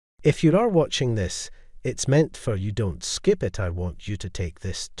If you are watching this, it's meant for you. Don't skip it. I want you to take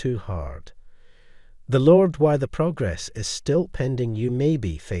this to heart. The Lord, while the progress is still pending, you may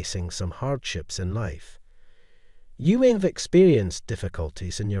be facing some hardships in life. You may have experienced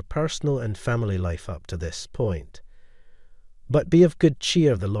difficulties in your personal and family life up to this point. But be of good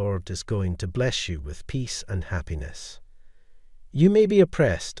cheer, the Lord is going to bless you with peace and happiness. You may be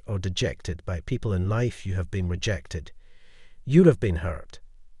oppressed or dejected by people in life. You have been rejected. You have been hurt.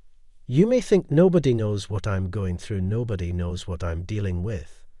 You may think, nobody knows what I'm going through. Nobody knows what I'm dealing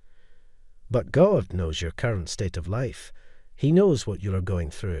with. But God knows your current state of life. He knows what you are going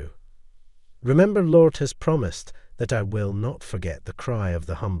through. Remember, Lord has promised that I will not forget the cry of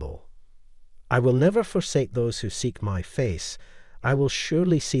the humble. I will never forsake those who seek my face. I will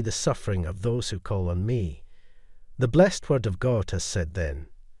surely see the suffering of those who call on me. The blessed word of God has said then,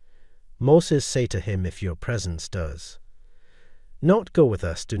 Moses say to him, if your presence does not go with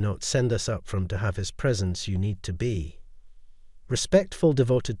us, do not send us up from to have his presence. You need to be respectful,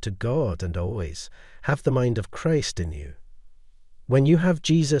 devoted to God, and always have the mind of Christ in you. When you have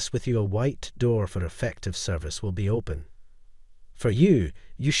Jesus with you, a white door for effective service will be open. For you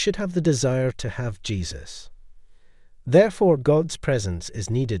should have the desire to have Jesus. Therefore, God's presence is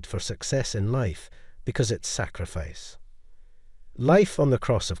needed for success in life because it's sacrifice. Life on the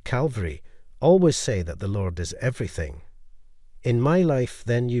cross of Calvary always say that the Lord is everything. In my life,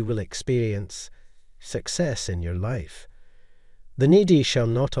 then you will experience success in your life. The needy shall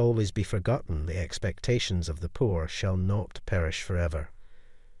not always be forgotten. The expectations of the poor shall not perish forever.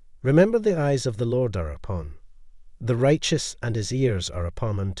 Remember, the eyes of the Lord are upon the righteous, and his ears are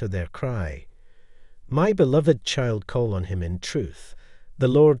upon unto their cry. My beloved child, call on him in truth. The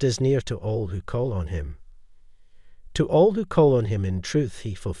Lord is near to all who call on him. To all who call on him in truth,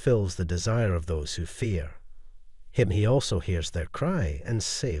 he fulfills the desire of those who fear him. He also hears their cry and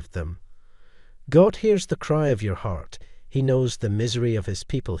saved them. God hears the cry of your heart. He knows the misery of his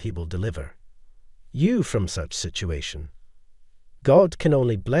people. He will deliver you from such situation. God can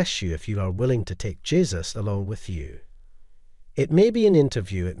only bless you if you are willing to take Jesus along with you. It may be an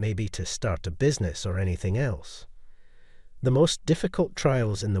interview, it may be to start a business or anything else. The most difficult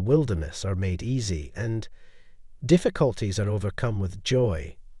trials in the wilderness are made easy, and difficulties are overcome with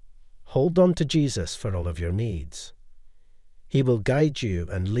joy. Hold on to Jesus for all of your needs. He will guide you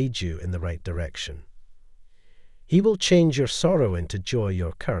and lead you in the right direction. He will change your sorrow into joy,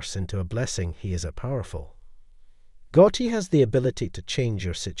 your curse into a blessing. He is a powerful God. He has the ability to change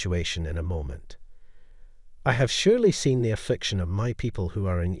your situation in a moment. I have surely seen the affliction of my people who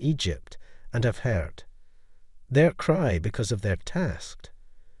are in Egypt, and have heard their cry because of their task.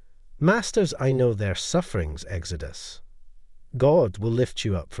 Masters, I know their sufferings, Exodus. God will lift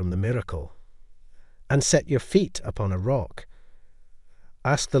you up from the miracle and set your feet upon a rock.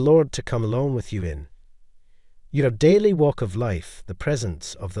 Ask the Lord to come along with you in your daily walk of life. The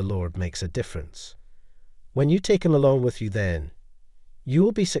presence of the Lord makes a difference. When you take him along with you, then you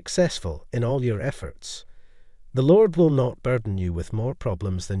will be successful in all your efforts. The Lord will not burden you with more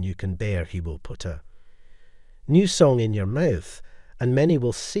problems than you can bear. He will put a new song in your mouth, and many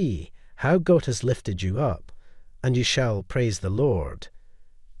will see how God has lifted you up, and you shall praise the Lord.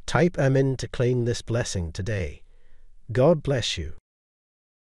 Type Amen to claim this blessing today. God bless you.